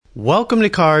Welcome to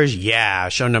Cars Yeah,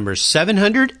 show number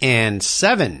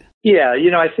 707. Yeah,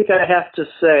 I think I have to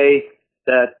say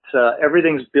that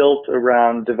everything's built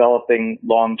around developing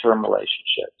long-term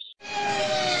relationships.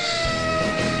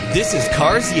 This is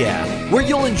Cars Yeah, where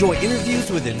you'll enjoy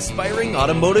interviews with inspiring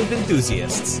automotive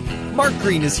enthusiasts. Mark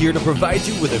Green is here to provide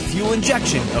you with a fuel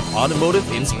injection of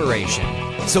automotive inspiration.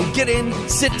 So get in,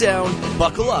 sit down,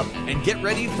 buckle up, and get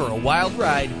ready for a wild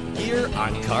ride here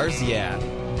on Cars Yeah.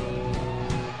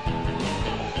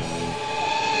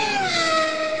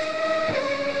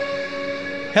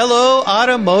 Hello,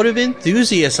 automotive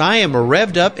enthusiasts. I am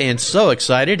revved up and so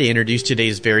excited to introduce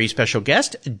today's very special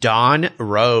guest, Don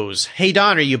Rose. Hey,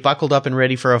 Don, are you buckled up and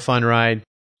ready for a fun ride?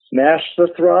 Smash the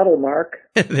throttle, Mark.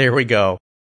 There we go.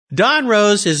 Don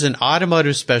Rose is an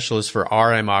automotive specialist for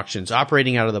RM Auctions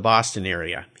operating out of the Boston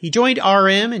area. He joined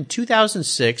RM in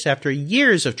 2006 after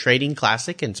years of trading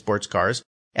classic and sports cars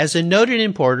as a noted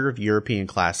importer of European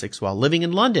classics while living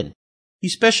in London. He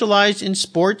specialized in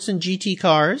sports and GT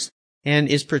cars and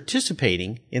is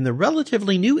participating in the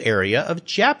relatively new area of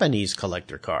Japanese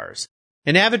collector cars.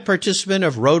 An avid participant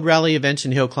of road rally events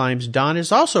and hill climbs, Don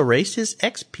has also raced his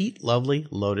ex-Pete Lovely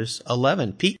Lotus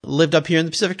 11. Pete lived up here in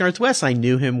the Pacific Northwest. I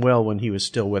knew him well when he was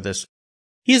still with us.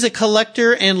 He is a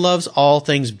collector and loves all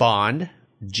things Bond,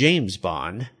 James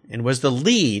Bond, and was the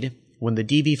lead when the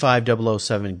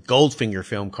DB5 Goldfinger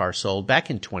film car sold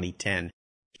back in 2010.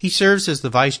 He serves as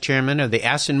the vice chairman of the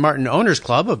Aston Martin Owners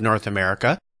Club of North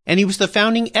America, and he was the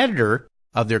founding editor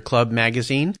of their club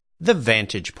magazine, The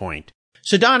Vantage Point.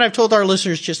 So, Don, I've told our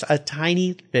listeners just a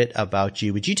tiny bit about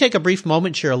you. Would you take a brief moment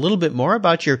and share a little bit more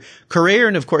about your career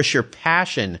and, of course, your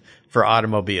passion for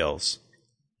automobiles?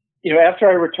 After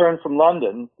I returned from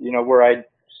London, where I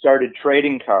started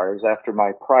trading cars after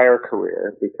my prior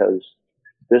career, because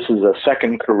this is a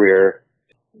second career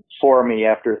for me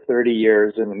after 30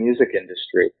 years in the music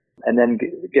industry, and then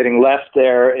getting left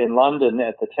there in London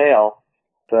at the tail,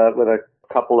 with a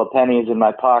couple of pennies in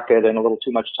my pocket and a little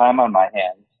too much time on my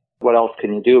hands. What else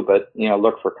can you do but,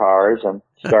 look for cars and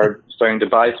starting to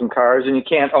buy some cars, and you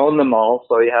can't own them all,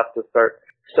 so you have to start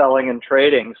selling and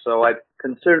trading. So I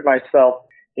considered myself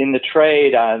in the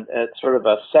trade at sort of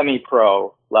a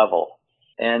semi-pro level.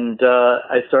 And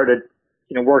I started,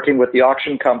 working with the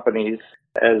auction companies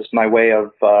as my way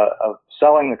of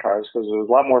selling the cars, because it was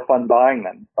a lot more fun buying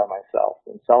them by myself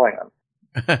than selling them.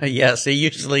 Yes, it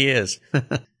usually is.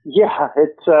 Yeah,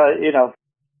 it's,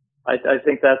 I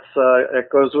think that's, it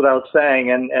goes without saying.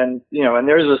 And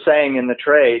there's a saying in the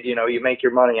trade, you make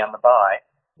your money on the buy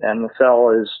and the sell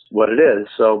is what it is.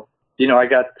 So, I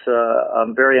got,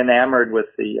 I'm very enamored with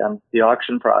the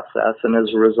auction process, and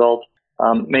as a result,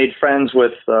 made friends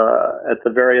with, at the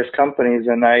various companies,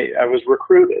 and I was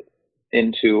recruited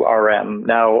into RM,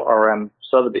 now RM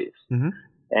Sotheby's. Mm-hmm.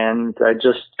 And I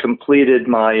just completed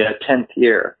my 10th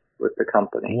year with the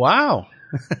company. Wow.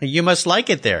 You must like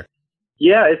it there.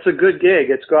 Yeah, it's a good gig.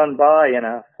 It's gone by in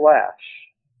a flash,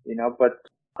 but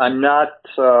I'm not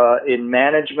in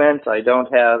management. I don't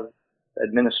have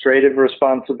administrative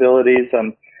responsibilities.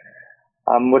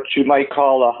 I'm what you might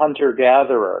call a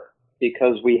hunter-gatherer,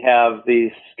 because we have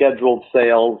these scheduled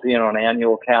sales, an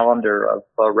annual calendar of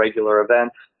regular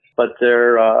events. But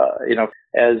they're,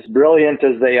 as brilliant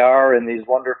as they are in these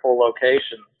wonderful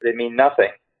locations, they mean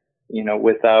nothing,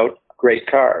 without great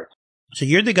cars. So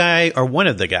you're the guy, or one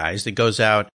of the guys, that goes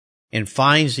out and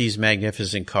finds these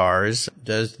magnificent cars,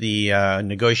 does the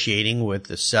negotiating with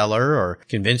the seller, or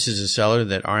convinces the seller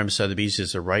that RM Sotheby's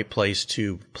is the right place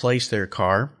to place their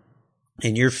car,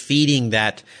 and you're feeding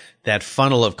that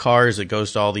funnel of cars that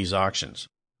goes to all these auctions.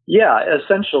 Yeah,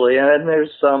 essentially, and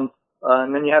there's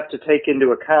and then you have to take into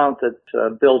account that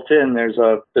built in, there's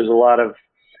a lot of,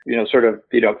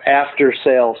 after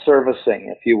sale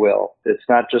servicing, if you will. It's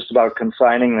not just about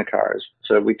consigning the cars.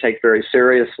 So we take very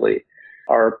seriously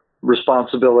our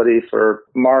responsibility for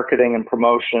marketing and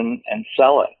promotion and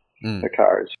selling the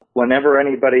cars. Whenever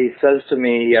anybody says to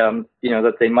me,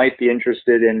 that they might be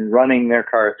interested in running their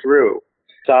car through,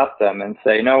 stop them and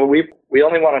say, no, we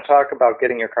only want to talk about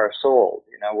getting your car sold.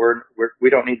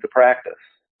 We don't need the practice.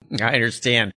 I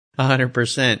understand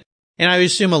 100%. And I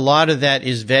assume a lot of that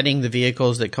is vetting the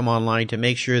vehicles that come online to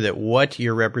make sure that what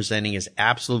you're representing is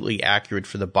absolutely accurate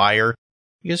for the buyer.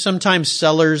 Because sometimes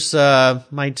sellers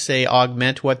might say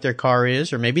augment what their car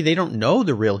is, or maybe they don't know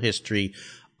the real history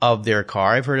of their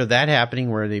car. I've heard of that happening,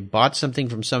 where they bought something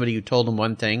from somebody who told them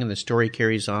one thing and the story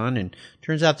carries on, and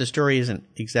turns out the story isn't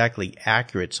exactly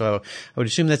accurate. So I would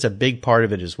assume that's a big part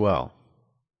of it as well.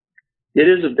 It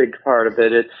is a big part of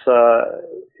it.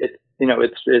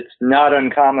 It's not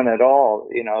uncommon at all,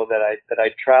 that I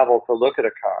travel to look at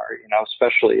a car,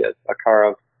 especially a car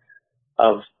of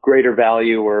of greater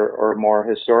value or more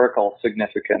historical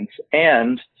significance.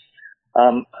 And,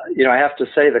 I have to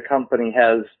say the company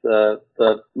has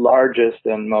the largest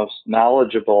and most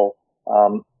knowledgeable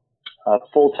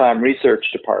full-time research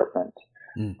department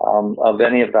of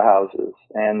any of the houses.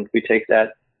 And we take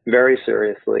that very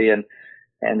seriously. And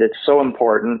it's so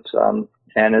important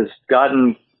and has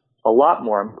gotten a lot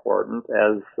more important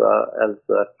as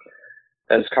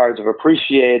cars have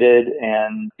appreciated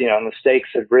and the stakes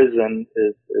have risen.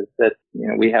 Is that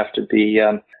we have to be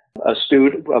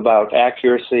astute about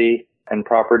accuracy and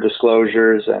proper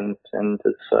disclosures, and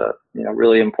it's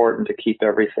really important to keep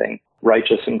everything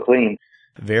righteous and clean.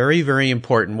 Very, very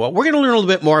important. Well, we're going to learn a little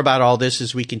bit more about all this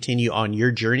as we continue on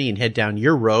your journey and head down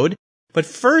your road. But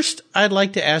first, I'd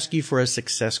like to ask you for a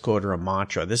success quote or a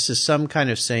mantra. This is some kind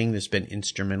of saying that's been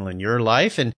instrumental in your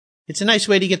life, and it's a nice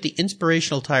way to get the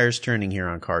inspirational tires turning here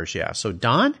on Cars Yeah. So,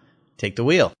 Don, take the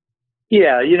wheel.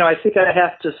 Yeah, I think I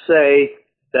have to say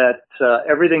that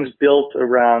everything's built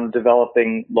around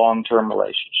developing long-term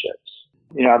relationships.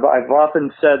 I've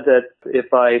often said that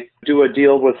if I do a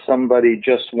deal with somebody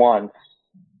just once,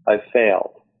 I've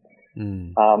failed.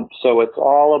 So it's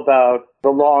all about the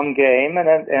long game,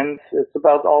 and it's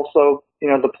about also,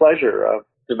 the pleasure of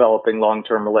developing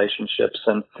long-term relationships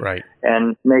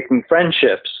and making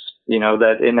friendships,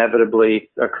 that inevitably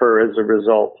occur as a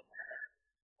result.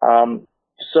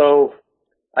 So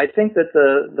I think that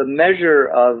the measure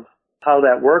of how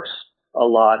that works a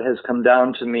lot has come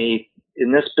down to me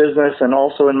in this business and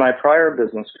also in my prior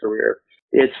business career.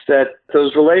 It's that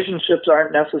those relationships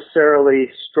aren't necessarily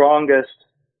strongest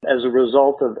as a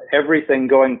result of everything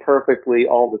going perfectly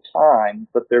all the time,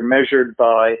 but they're measured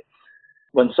by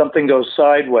when something goes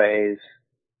sideways,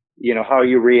 how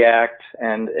you react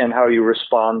and how you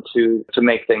respond to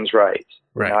make things right.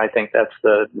 Right. I think that's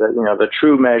the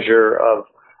true measure of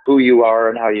who you are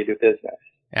and how you do business.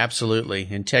 Absolutely.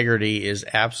 Integrity is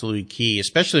absolutely key,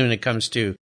 especially when it comes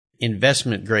to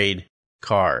investment grade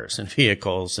cars and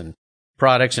vehicles and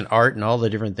products and art and all the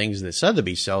different things that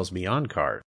Sotheby's sells beyond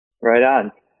cars. Right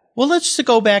on. Well, let's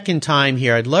go back in time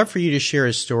here. I'd love for you to share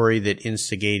a story that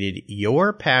instigated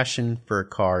your passion for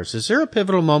cars. Is there a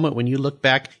pivotal moment when you look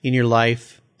back in your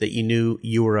life that you knew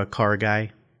you were a car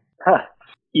guy?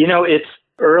 It's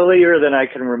earlier than I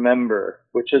can remember,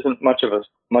 which isn't much of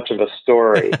a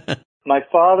story. My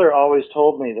father always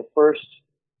told me the first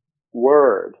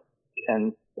word,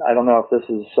 and I don't know if this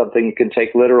is something you can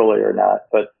take literally or not,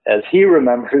 but as he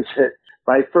remembers it,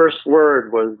 my first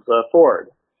word was Ford,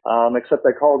 except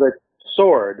I called it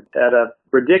sword at a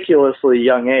ridiculously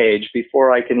young age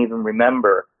before I can even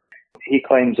remember. He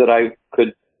claims that I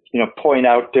could, point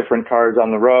out different cars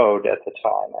on the road at the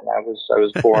time, and I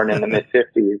was born in the mid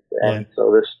 50s, and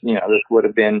so this would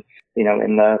have been,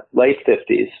 in the late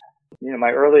 50s.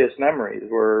 My earliest memories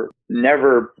were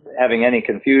never having any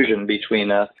confusion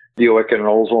between a Buick and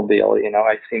Oldsmobile.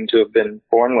 I seem to have been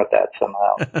born with that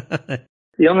somehow.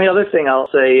 The only other thing I'll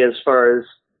say as far as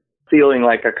feeling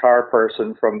like a car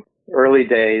person from early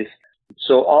days,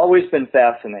 so always been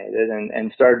fascinated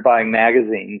and started buying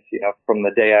magazines, from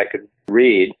the day I could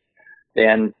read,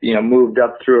 and, moved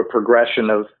up through a progression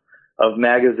of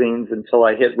magazines until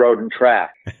I hit Road and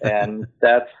Track. And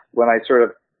that's when I sort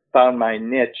of found my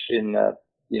niche in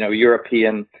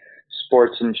European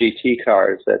sports and GT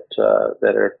cars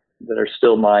that are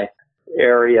still my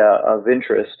area of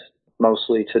interest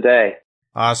mostly today.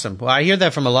 Awesome. Well, I hear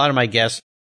that from a lot of my guests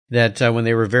that when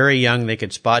they were very young, they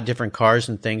could spot different cars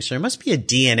and things. So there must be a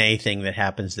DNA thing that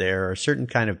happens there, or a certain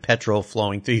kind of petrol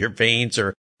flowing through your veins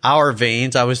or our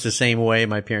veins. I was the same way.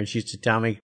 My parents used to tell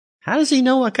me, how does he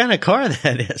know what kind of car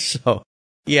that is? So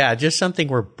yeah, just something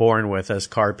we're born with as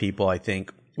car people, I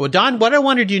think. Well, Don, what I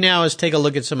want to do now is take a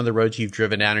look at some of the roads you've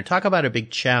driven down and talk about a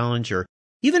big challenge or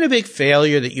even a big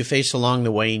failure that you faced along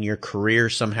the way in your career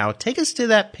somehow. Take us to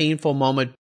that painful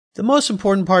moment. The most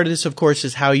important part of this, of course,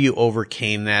 is how you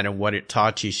overcame that and what it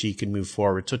taught you so you can move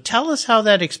forward. So tell us how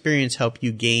that experience helped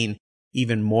you gain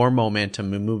even more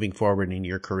momentum in moving forward in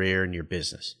your career and your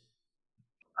business.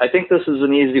 I think this is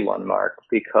an easy one, Mark,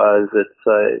 because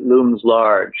it looms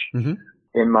large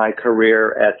in my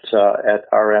career at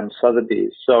RM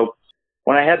Sotheby's. So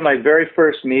when I had my very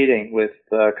first meeting with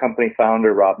company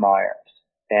founder Rob Myers,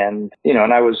 and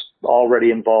I was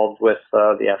already involved with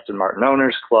the Aston Martin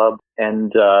Owners Club,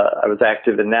 and I was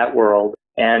active in that world.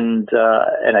 And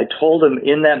I told him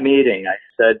in that meeting, I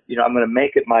said, I'm going to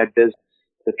make it my business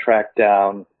to track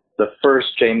down the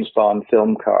first James Bond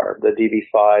film car, the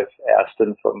DB5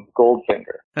 Aston from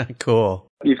Goldfinger. Cool.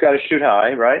 You've got to shoot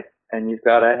high, right? And you've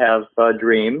got to have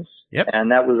dreams. Yep.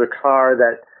 And that was a car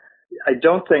that I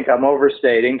don't think I'm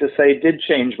overstating to say it did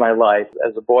change my life.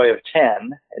 As a boy of 10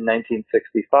 in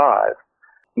 1965,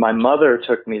 my mother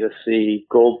took me to see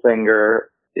Goldfinger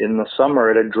in the summer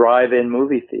at a drive-in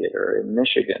movie theater in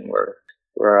Michigan,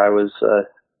 where I was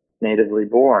natively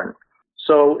born.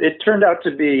 So it turned out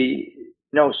to be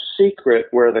no secret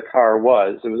where the car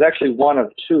was. It was actually one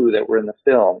of two that were in the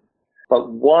film, but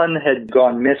one had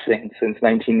gone missing since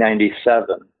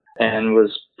 1997 and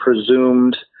was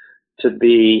presumed to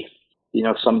be,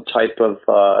 some type of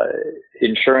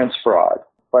insurance fraud.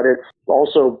 But it's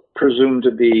also presumed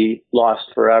to be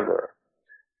lost forever.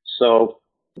 So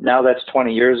now that's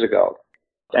 20 years ago,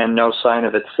 and no sign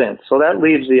of it since. So that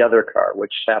leaves the other car,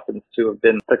 which happens to have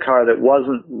been the car that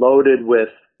wasn't loaded with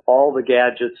all the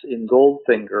gadgets in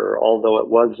Goldfinger, although it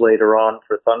was later on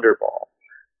for Thunderball.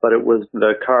 But it was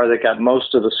the car that got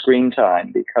most of the screen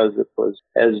time because it was,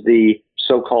 as the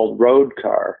so-called road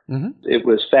car, It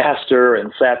was faster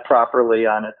and sat properly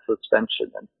on its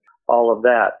suspension and all of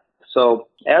that. So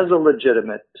as a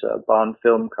legitimate Bond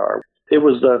film car, it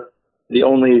was the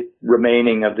only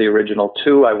remaining of the original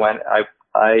two.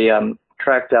 I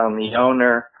tracked down the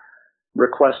owner,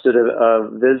 requested a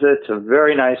visit, a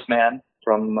very nice man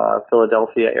from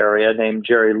Philadelphia area named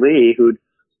Jerry Lee, who'd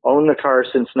owned the car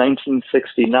since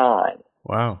 1969.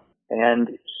 Wow. And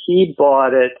he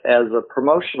bought it as a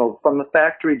promotional from the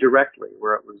factory directly,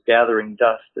 where it was gathering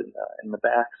dust in the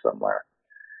back somewhere.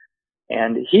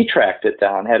 And he tracked it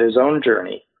down, had his own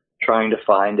journey trying to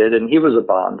find it. And he was a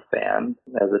Bond fan,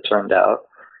 as it turned out.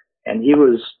 And he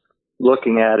was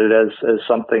looking at it as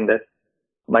something that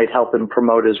might help him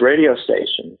promote his radio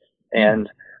station. And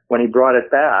when he brought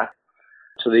it back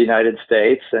to the United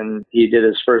States and he did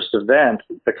his first event,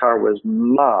 the car was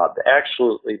mobbed,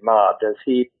 absolutely mobbed, as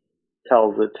he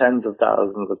tells it, tens of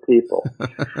thousands of people.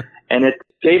 And it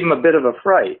gave him a bit of a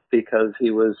fright because he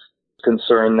was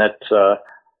concerned that,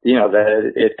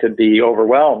 that it could be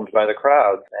overwhelmed by the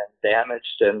crowds and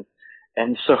damaged.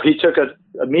 And so he took it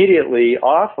immediately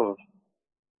off of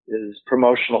his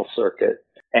promotional circuit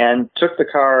and took the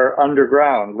car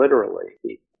underground, literally.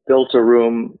 He built a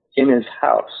room in his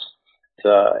house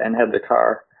and had the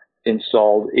car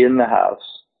installed in the house,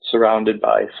 surrounded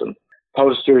by some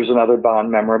posters and other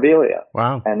Bond memorabilia.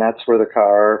 Wow. And that's where the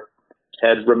car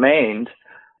had remained.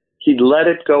 He'd let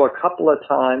it go a couple of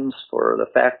times for the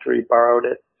factory, borrowed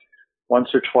it once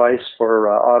or twice for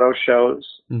auto shows,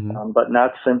 but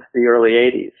not since the early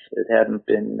 80s. It hadn't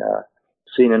been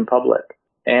seen in public.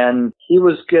 And he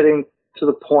was getting to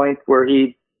the point where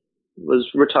he was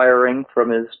retiring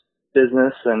from his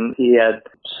business, and he had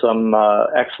some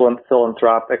excellent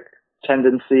philanthropic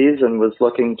tendencies and was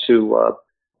looking to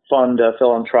fund a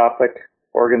philanthropic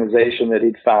organization that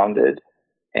he'd founded,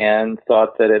 and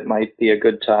thought that it might be a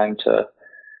good time to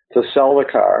sell the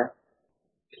car.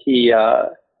 He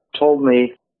told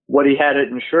me what he had it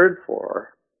insured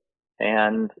for,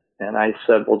 and I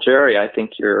said, "Well, Jerry, I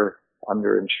think you're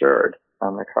underinsured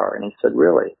on the car." And he said,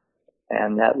 "Really?"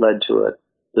 And that led to a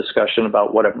discussion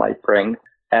about what it might bring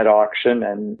at auction,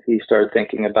 and he started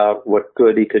thinking about what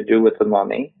good he could do with the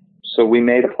money. So we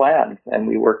made a plan, and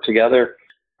we worked together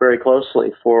very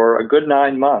closely for a good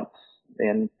 9 months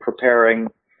in preparing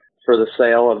for the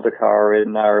sale of the car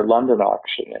in our London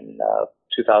auction in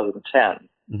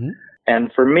 2010.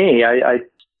 And for me, I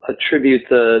attribute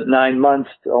the 9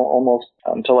 months to almost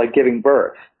to like giving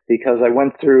birth, because I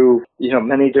went through,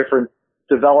 many different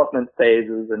development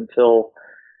phases until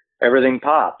everything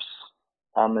pops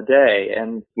on the day.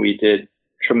 And we did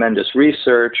tremendous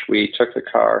research. We took the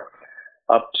car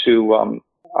up to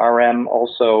RM,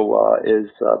 also is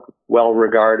well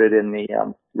regarded in the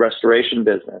restoration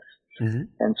business.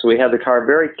 And so we had the car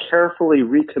very carefully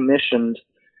recommissioned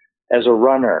as a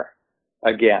runner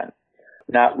again,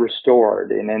 not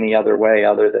restored in any other way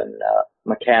other than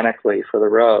mechanically for the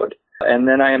road. And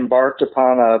then I embarked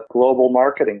upon a global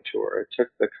marketing tour. I took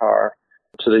the car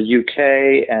to the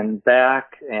UK and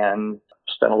back and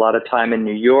spent a lot of time in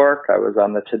New York. I was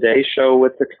on the Today Show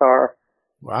with the car.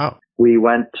 Wow. We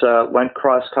went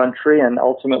cross country and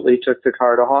ultimately took the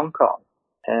car to Hong Kong.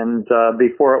 And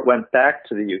before it went back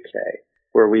to the UK,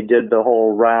 where we did the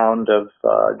whole round of,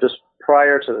 just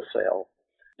prior to the sale,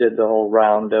 did the whole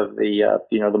round of the,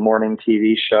 the morning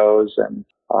TV shows, and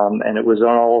it was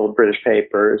on all the British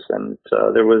papers, and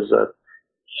there was a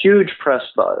huge press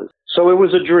buzz. So it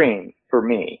was a dream for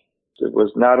me. It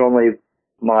was not only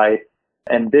my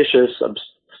ambitious,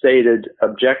 stated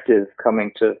objective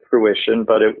coming to fruition,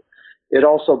 but it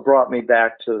also brought me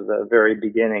back to the very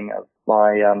beginning of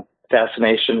my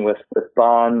fascination with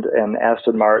Bond and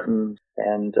Aston Martin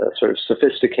and sort of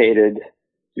sophisticated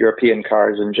European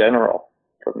cars in general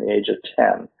from the age of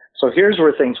 10. So here's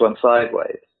where things went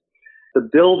sideways. The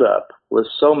buildup was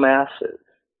so massive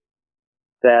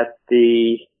that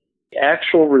the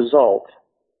actual result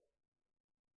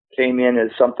came in as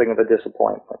something of a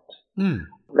disappointment.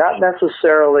 Not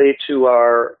necessarily to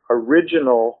our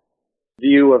original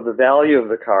view of the value of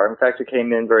the car. In fact, it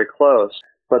came in very close.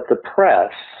 But the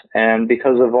press, and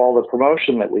because of all the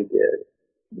promotion that we did,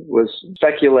 was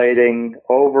speculating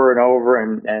over and over,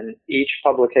 and each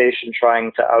publication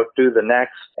trying to outdo the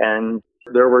next. And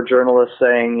there were journalists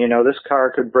saying, this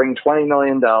car could bring $20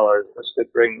 million. This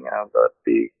could bring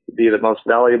be the most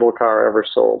valuable car ever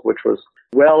sold, which was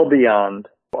well beyond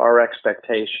our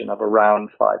expectation of around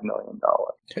 $5 million.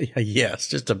 Yes,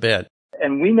 just a bit.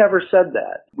 And we never said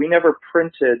that. We never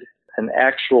printed an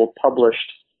actual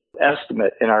published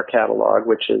estimate in our catalog,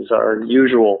 which is our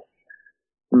usual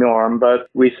norm, but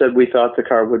we said we thought the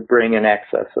car would bring in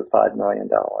excess of $5 million.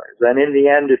 And in the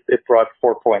end, it brought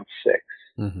 4.6.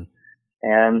 Mm-hmm.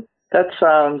 And that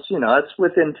sounds, that's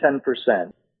within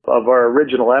 10% of our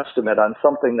original estimate on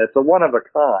something that's a one of a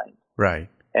kind. Right.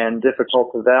 And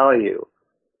difficult to value.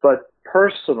 But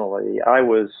personally, I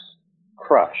was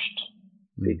crushed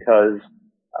because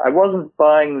I wasn't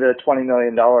buying the $20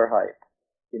 million hype,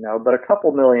 but a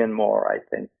couple million more, I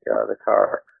think, the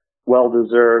car well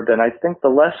deserved. And I think the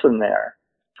lesson there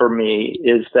for me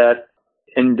is that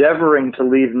endeavoring to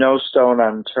leave no stone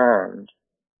unturned,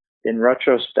 in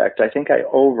retrospect, I think I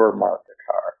overmarked the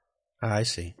car. I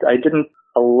see. I didn't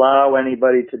allow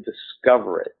anybody to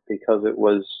discover it because it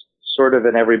was sort of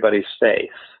in everybody's face.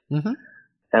 Mm-hmm.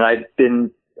 And I've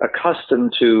been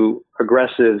accustomed to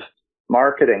aggressive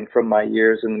marketing from my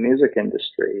years in the music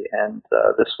industry. And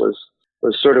this was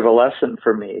sort of a lesson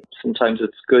for me. Sometimes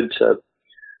it's good to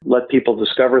let people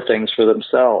discover things for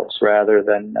themselves rather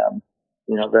than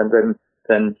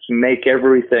make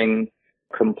everything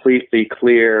completely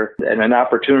clear and an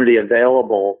opportunity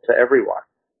available to everyone.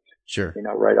 Sure.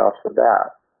 Right off the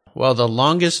bat. Well, the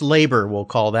longest labor, we'll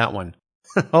call that one.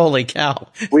 Holy cow.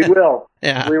 We will.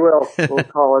 Yeah. We will. We'll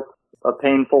call it a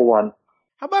painful one.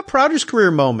 How about proudest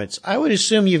career moments? I would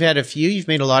assume you've had a few. You've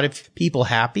made a lot of people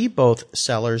happy, both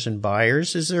sellers and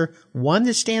buyers. Is there one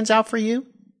that stands out for you?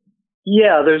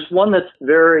 Yeah, there's one that's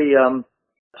very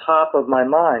top of my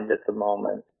mind at the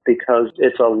moment because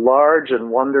it's a large and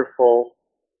wonderful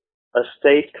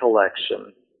estate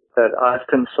collection that I've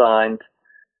consigned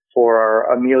for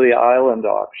our Amelia Island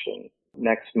auction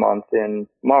next month in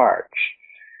March.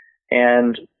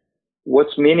 And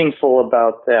what's meaningful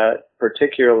about that,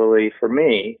 particularly for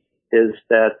me, is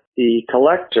that the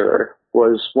collector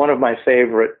was one of my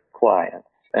favorite clients.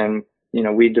 And,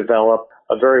 we developed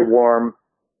a very warm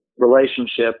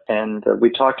relationship, and we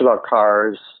talked about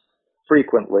cars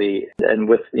frequently and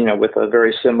with a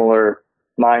very similar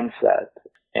mindset.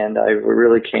 And I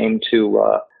really came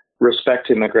to respect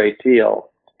him a great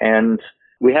deal. And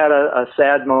we had a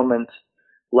sad moment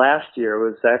last year.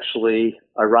 It was actually,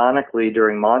 ironically,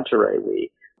 during Monterey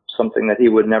Week, something that he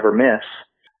would never miss.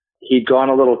 He'd gone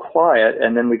a little quiet,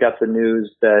 and then we got the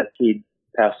news that he'd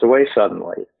passed away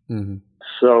suddenly. Mm-hmm.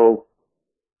 So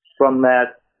from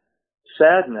that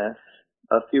sadness,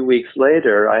 a few weeks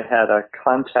later, I had a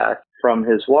contact from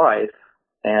his wife,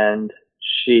 and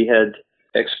she had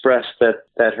expressed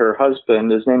that her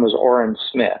husband, his name was Orrin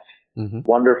Smith, mm-hmm.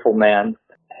 wonderful man,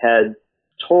 had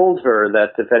told her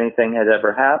that if anything had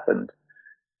ever happened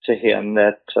to him,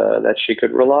 that she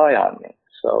could rely on me.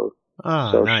 So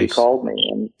nice. She called me.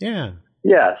 And yeah.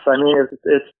 Yes, I mean,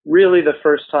 it's really the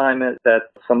first time that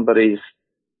somebody's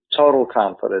total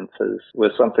confidence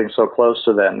with something so close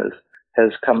to them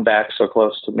has come back so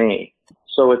close to me.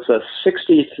 So it's a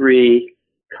 63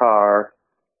 car,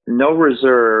 no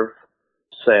reserve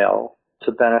sale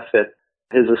to benefit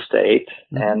his estate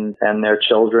mm-hmm. and their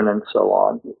children and so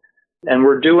on. And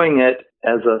we're doing it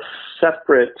as a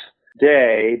separate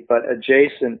day, but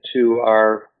adjacent to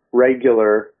our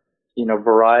regular,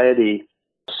 variety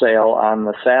sale on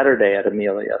the Saturday at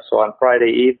Amelia. So on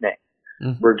Friday evening,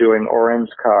 mm-hmm. we're doing Orrin's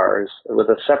cars with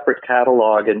a separate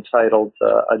catalog entitled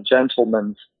A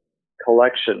Gentleman's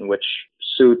Collection, which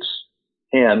suits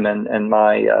him and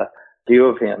my view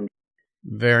of him.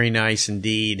 Very nice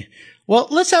indeed. Well,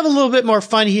 let's have a little bit more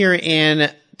fun here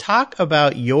and talk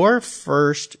about your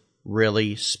first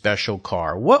really special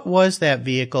car. What was that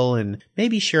vehicle, and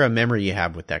maybe share a memory you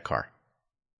have with that car?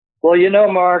 Well,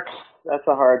 Mark, that's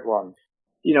a hard one.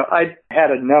 I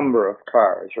had a number of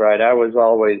cars, right? I was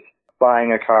always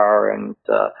buying a car and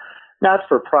not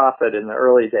for profit in the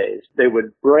early days. They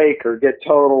would break or get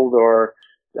totaled, or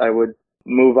I would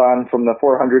move on from the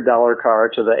 $400 car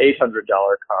to the $800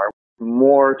 car,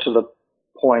 more to the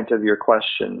point of your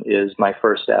question is my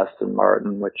first Aston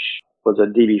Martin, which was a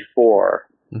DB4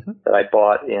 that I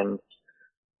bought in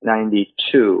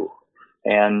 92.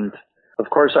 And of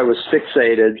course I was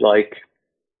fixated, like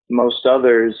most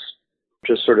others,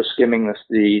 just sort of skimming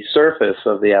the surface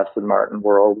of the Aston Martin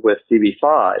world with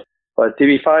DB5. But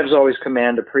DB5s always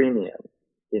command a premium,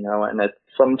 and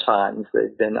sometimes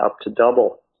they've been up to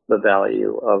double the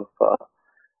value of a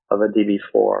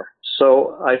DB4.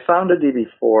 So I found a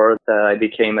DB4 that I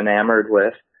became enamored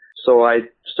with. So I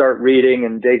start reading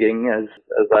and digging as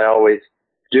I always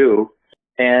do,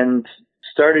 and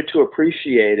started to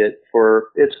appreciate it for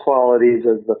its qualities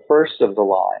as the first of the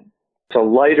line. It's a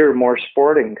lighter, more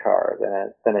sporting car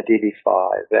than a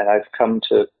DB5, and I've come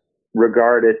to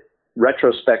regard it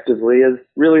retrospectively as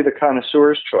really the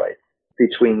connoisseur's choice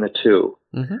between the two.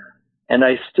 And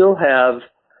I still have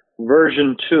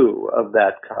version 2 of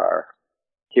that car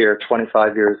here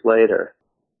 25 years later.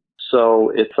 So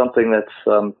it's something that's,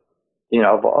 of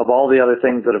all the other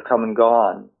things that have come and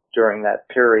gone during that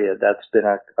period, that's been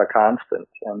a constant,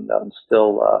 and I'm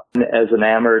still as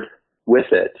enamored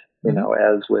with it,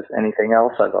 as with anything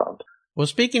else I've owned. Well,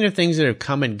 speaking of things that have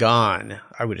come and gone,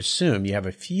 I would assume you have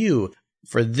a few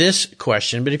for this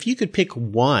question, but if you could pick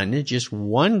just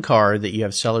one car that you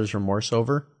have seller's remorse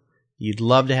over, you'd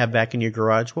love to have back in your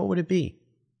garage, what would it be?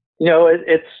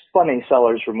 It's funny,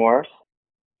 seller's remorse,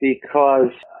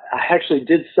 because I actually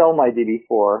did sell my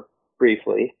DB4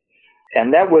 briefly,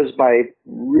 and that was my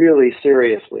really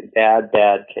seriously bad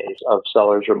case of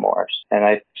seller's remorse. And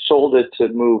I sold it to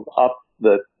move up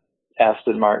the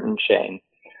Aston Martin chain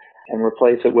and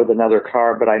replace it with another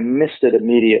car, but I missed it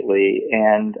immediately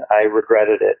and I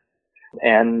regretted it.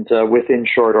 And within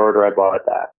short order, I bought it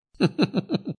back.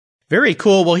 Very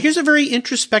cool. Well, here's a very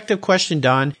introspective question,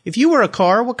 Don. If you were a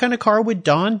car, what kind of car would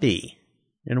Don be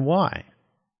and why?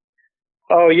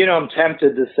 Oh, I'm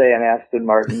tempted to say an Aston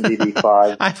Martin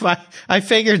DB5. I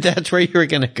figured that's where you were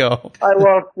going to go. I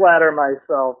won't flatter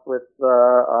myself with,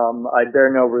 I bear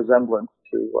no resemblance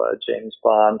to James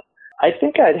Bond. I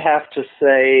think I'd have to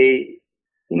say,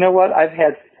 I've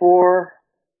had 4,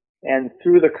 and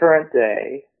through the current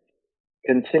day,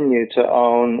 continue to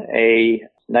own a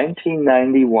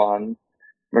 1991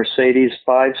 Mercedes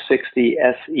 560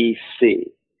 SEC.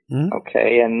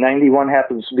 Okay, and 91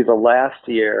 happens to be the last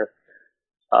year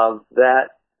of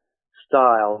that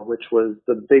style, which was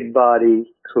the big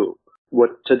body coupe,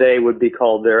 what today would be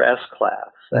called their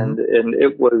S-Class. And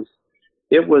it was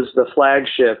the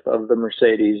flagship of the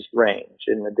Mercedes range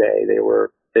in the day. They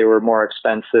were more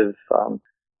expensive,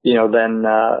 than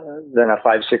a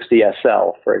 560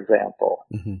 SL, for example.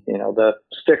 The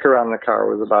sticker on the car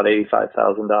was about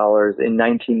 $85,000 in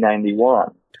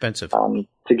 1991. Expensive.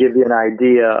 To give you an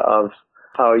idea of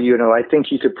how, I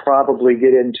think you could probably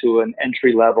get into an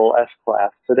entry-level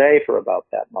S-Class today for about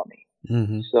that money.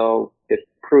 So it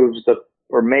proves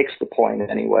or makes the point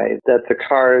anyway, that the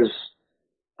cars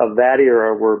of that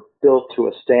era were built to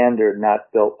a standard,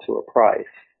 not built to a price.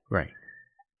 Right.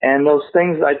 And those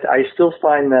things, I still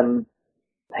find them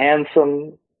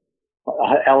handsome,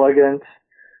 elegant,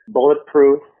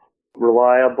 bulletproof,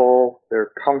 reliable,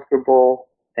 they're comfortable,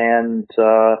 and,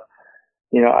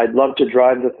 I'd love to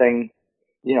drive the thing,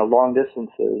 long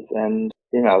distances, and,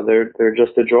 they're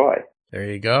just a joy. There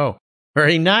you go.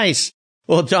 Very nice.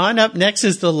 Well, Don, up next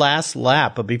is the last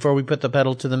lap, but before we put the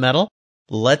pedal to the metal,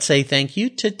 let's say thank you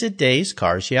to today's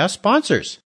Cars Yeah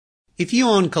sponsors. If you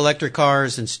own collector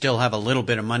cars and still have a little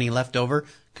bit of money left over,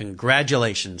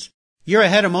 congratulations. You're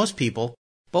ahead of most people,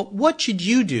 but what should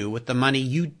you do with the money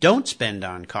you don't spend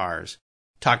on cars?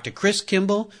 Talk to Chris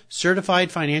Kimball,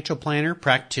 certified financial planner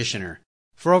practitioner.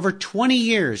 For over 20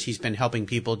 years, he's been helping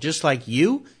people just like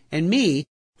you and me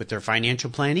with their financial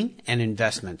planning and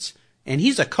investments. And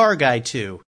he's a car guy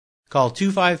too. Call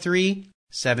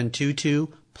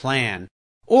 253-722-PLAN.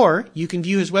 Or you can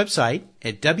view his website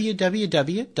at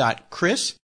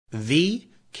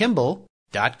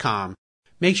www.chrisvkimball.com.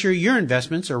 Make sure your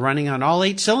investments are running on all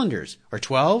 8 cylinders, or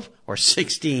 12, or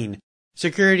 16.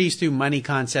 Securities through Money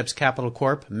Concepts Capital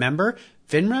Corp. Member,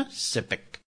 FINRA SIPC.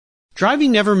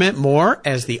 Driving never meant more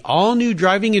as the all-new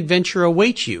driving adventure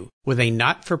awaits you with a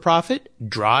not-for-profit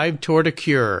Drive Toward a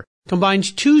Cure.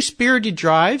 Combines 2 spirited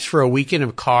drives for a weekend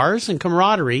of cars and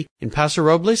camaraderie in Paso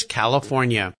Robles,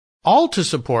 California. All to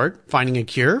support finding a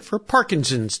cure for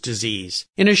Parkinson's disease.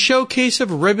 In a showcase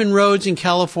of ribbon roads in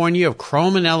California of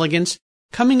chrome and elegance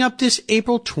coming up this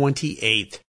April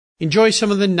 28th. Enjoy some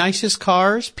of the nicest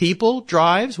cars, people,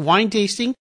 drives, wine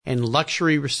tasting, and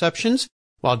luxury receptions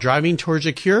while driving towards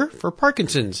a cure for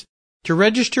Parkinson's. To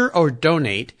register or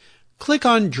donate, click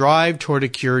on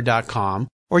drivetowardacure.com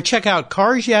or check out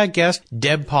Cars Yeah guest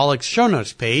Deb Pollock's show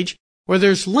notes page, where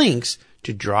there's links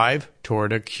to Drive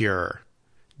Toward a Cure.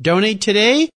 Donate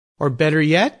today, or better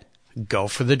yet, go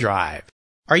for the drive.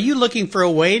 Are you looking for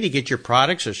a way to get your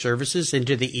products or services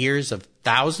into the ears of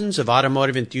thousands of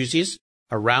automotive enthusiasts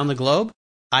around the globe?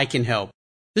 I can help.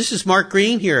 This is Mark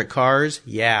Green here at Cars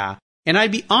Yeah, and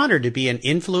I'd be honored to be an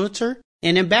influencer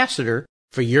and ambassador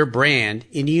for your brand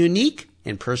in a unique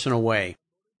and personal way.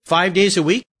 5 days a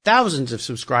week, thousands of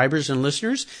subscribers and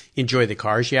listeners enjoy the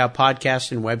Cars Yeah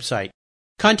podcast and website.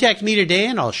 Contact me today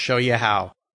and I'll show you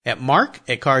how at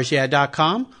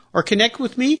mark@carsyeah.com or connect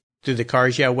with me through the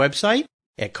Cars Yeah website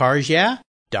at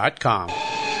carsyeah.com.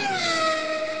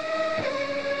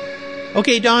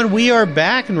 Okay, Don, we are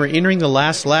back and we're entering the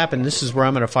last lap, and this is where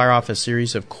I'm going to fire off a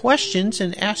series of questions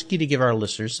and ask you to give our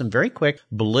listeners some very quick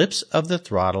blips of the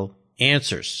throttle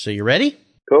answers. So you ready?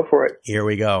 Go for it. Here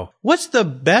we go. What's the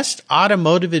best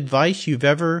automotive advice you've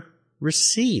ever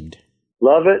received?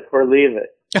 Love it or leave it.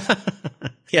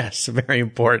 Yes, very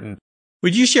important.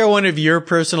 Would you share one of your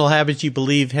personal habits you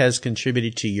believe has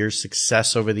contributed to your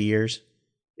success over the years?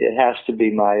 It has to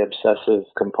be my obsessive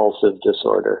compulsive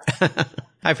disorder.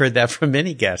 I've heard that from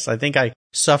many guests. I think I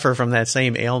suffer from that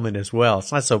same ailment as well.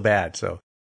 It's not so bad. So,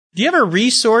 do you have a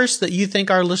resource that you think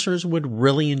our listeners would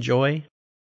really enjoy?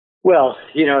 Well,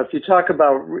 if you talk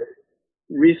about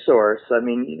resource, I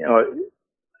mean,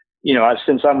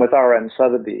 since I'm with RM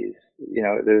Sotheby's,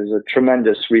 there's a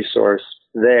tremendous resource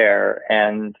there,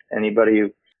 and anybody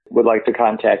who would like to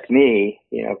contact me,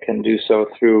 can do so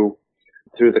through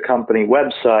the company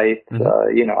website.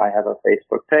 Mm-hmm. I have a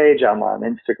Facebook page. I'm on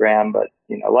Instagram, but,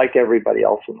 like everybody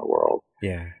else in the world.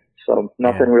 Yeah. So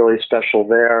nothing really special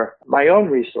there. My own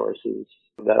resources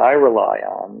that I rely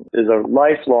on is a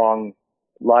lifelong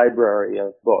library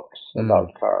of books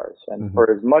about cars. And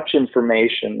for as much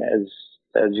information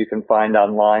as you can find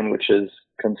online, which is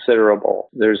considerable,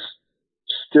 there's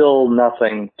still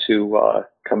nothing to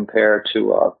compare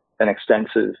to an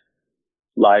extensive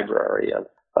library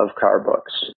of car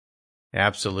books.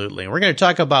 Absolutely. We're going to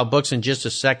talk about books in just a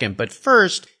second, but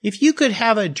first, if you could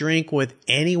have a drink with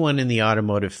anyone in the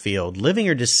automotive field, living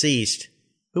or deceased,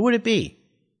 who would it be?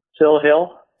 Phil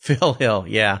Hill? Phil Hill,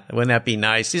 yeah. Wouldn't that be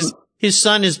nice? His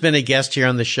son has been a guest here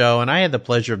on the show, and I had the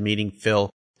pleasure of meeting Phil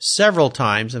several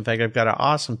times. In fact, I've got an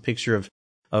awesome picture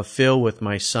of Phil with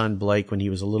my son Blake when he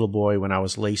was a little boy when I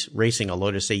was racing a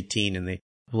Lotus 18, and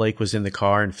Blake was in the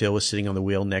car and Phil was sitting on the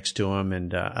wheel next to him,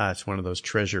 and it's one of those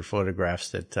treasure photographs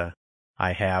that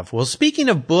I have. Well, speaking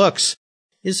of books,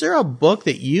 is there a book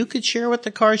that you could share with the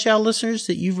Cars Yeah listeners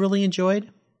that you've really enjoyed?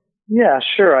 Yeah,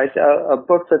 sure. A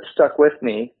book that stuck with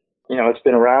me. It's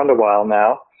been around a while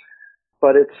now,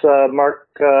 but it's Mark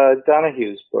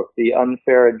Donohue's book, The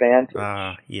Unfair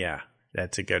Advantage. Yeah,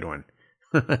 that's a good one.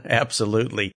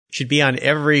 Absolutely. Should be on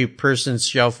every person's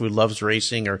shelf who loves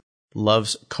racing or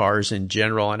loves cars in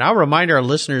general. And I'll remind our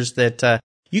listeners that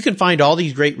you can find all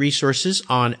these great resources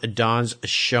on Don's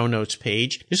show notes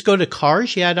page. Just go to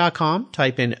carsyeah.com,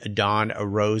 type in Don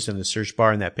Rose in the search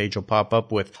bar, and that page will pop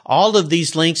up with all of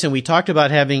these links. And we talked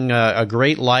about having a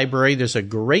great library. There's a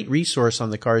great resource on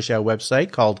the Cars Yeah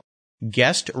website called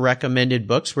Guest Recommended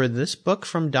Books, where this book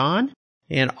from Don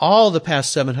and all the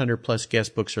past 700 plus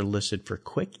guest books are listed for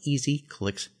quick, easy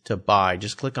clicks to buy.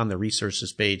 Just click on the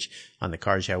resources page on the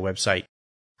Cars Yeah website.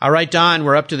 All right, Don,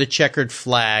 we're up to the checkered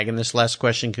flag, and this last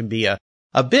question can be a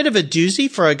bit of a doozy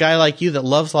for a guy like you that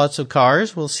loves lots of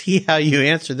cars. We'll see how you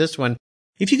answer this one.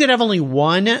 If you could have only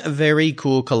one very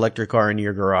cool collector car in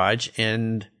your garage,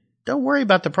 and don't worry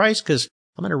about the price because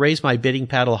I'm going to raise my bidding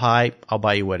paddle high, I'll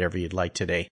buy you whatever you'd like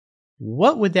today.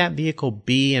 What would that vehicle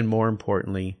be, and more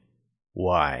importantly,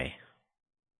 why?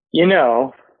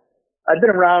 I've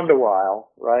been around a while,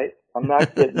 right? I'm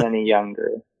not getting any younger.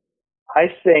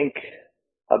 I think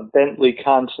a Bentley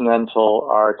Continental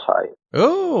R-Type.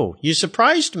 Oh, you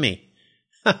surprised me.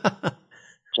 Is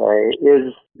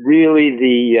really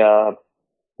the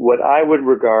what I would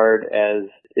regard as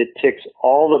it ticks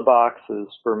all the boxes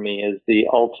for me as the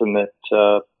ultimate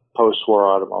post-war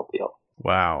automobile.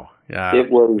 Wow. It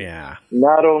was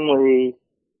not only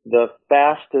the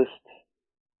fastest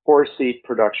four-seat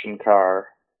production car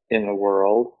in the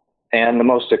world and the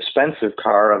most expensive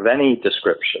car of any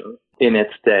description in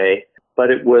its day, but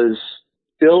it was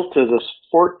built as a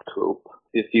sport coupe,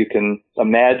 if you can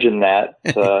imagine that.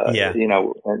 As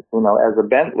a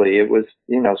Bentley, it was,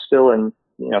 still in,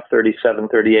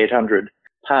 3,800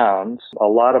 pounds, a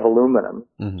lot of aluminum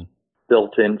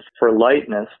built in for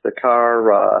lightness. The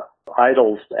car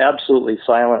idles absolutely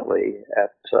silently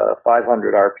at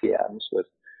 500 RPMs with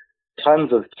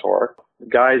tons of torque,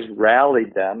 guys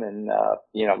rallied them in,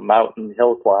 mountain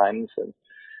hill climbs and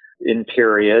in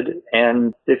period.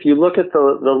 And if you look at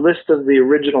the list of the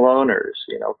original owners,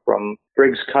 from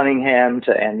Briggs Cunningham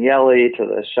to Agnelli to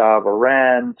the Shah of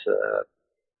Iran to,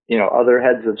 other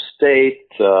heads of state,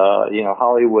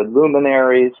 Hollywood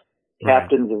luminaries,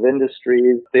 captains of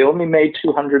industries, they only made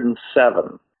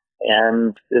 207.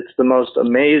 And it's the most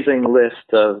amazing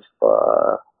list of,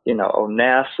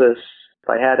 Onassis. If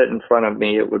I had it in front of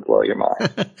me, it would blow your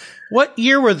mind. What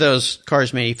year were those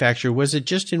cars manufactured? Was it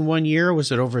just in 1 year, or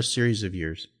was it over a series of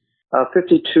years?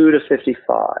 52 to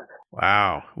 55.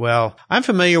 Wow. Well, I'm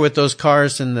familiar with those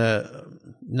cars and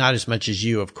not as much as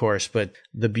you, of course, but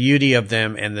the beauty of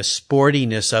them and the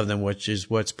sportiness of them, which is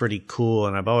what's pretty cool.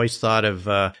 And I've always thought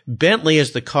of Bentley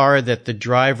as the car that the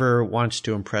driver wants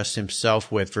to impress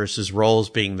himself with versus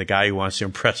Rolls being the guy who wants to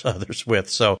impress others with.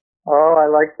 So, oh, I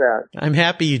like that. I'm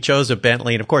happy you chose a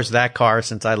Bentley. And of course, that car,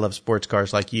 since I love sports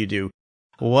cars like you do.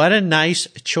 What a nice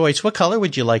choice. What color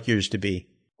would you like yours to be?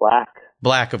 Black.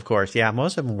 Black, of course. Yeah,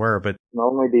 most of them were, but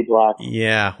only be black.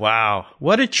 Yeah. Wow.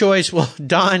 What a choice. Well,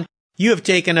 Don, you have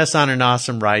taken us on an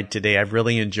awesome ride today. I've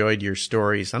really enjoyed your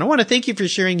stories. And I want to thank you for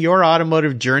sharing your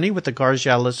automotive journey with the Cars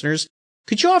Yeah listeners.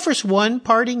 Could you offer us one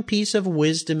parting piece of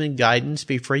wisdom and guidance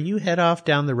before you head off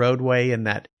down the roadway in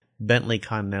that Bentley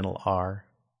Continental R?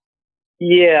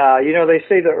 Yeah, they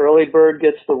say the early bird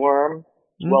gets the worm.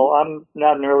 Well, I'm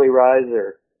not an early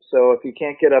riser, so if you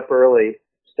can't get up early,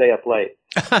 stay up late.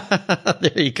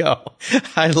 There you go.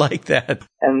 I like that.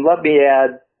 And let me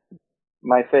add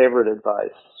my favorite advice.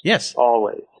 Yes.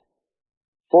 Always.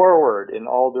 Forward in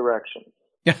all directions.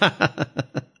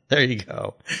 There you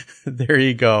go. There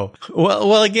you go.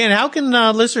 Well, again, how can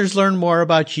listeners learn more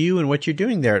about you and what you're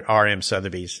doing there at RM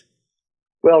Sotheby's?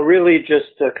 Well, really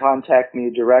just to contact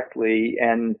me directly,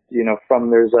 and,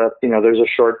 there's a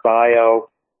short bio,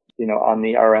 on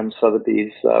the RM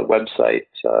Sotheby's website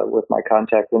with my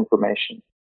contact information.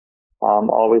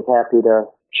 I'm always happy to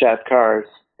chat cars.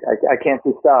 I can't be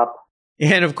stopped.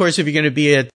 And of course, if you're going to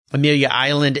be at Amelia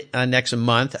Island next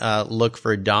month, look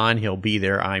for Don. He'll be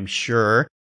there, I'm sure.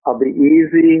 I'll be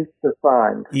easy to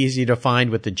find. Easy to find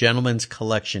with the gentleman's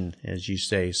collection, as you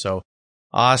say. So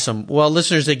awesome. Well,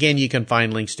 listeners, again, you can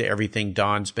find links to everything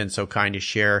Don's been so kind to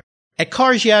share at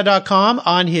carsyeah.com.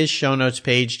 On his show notes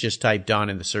page, just type Don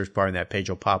in the search bar and that page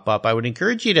will pop up. I would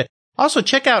encourage you to also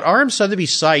check out RM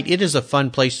Sotheby's site. It is a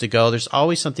fun place to go. There's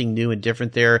always something new and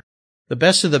different there. The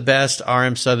best of the best,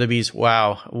 RM Sotheby's.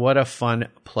 Wow, what a fun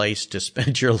place to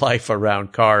spend your life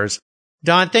around cars.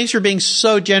 Don, thanks for being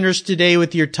so generous today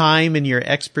with your time and your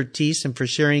expertise and for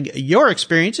sharing your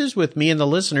experiences with me and the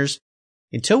listeners.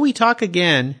 Until we talk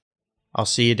again, I'll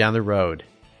see you down the road.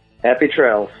 Happy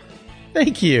trails.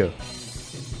 Thank you.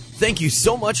 Thank you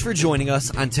so much for joining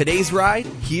us on today's ride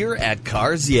here at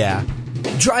Cars Yeah.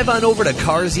 Drive on over to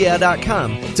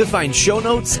carsyeah.com to find show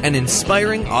notes and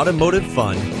inspiring automotive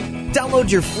fun. Download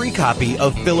your free copy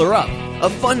of Filler Up, a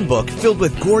fun book filled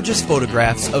with gorgeous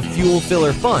photographs of fuel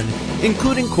filler fun,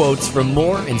 including quotes from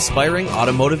more inspiring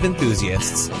automotive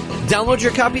enthusiasts. Download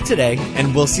your copy today,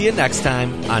 and we'll see you next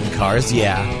time on Cars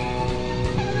Yeah.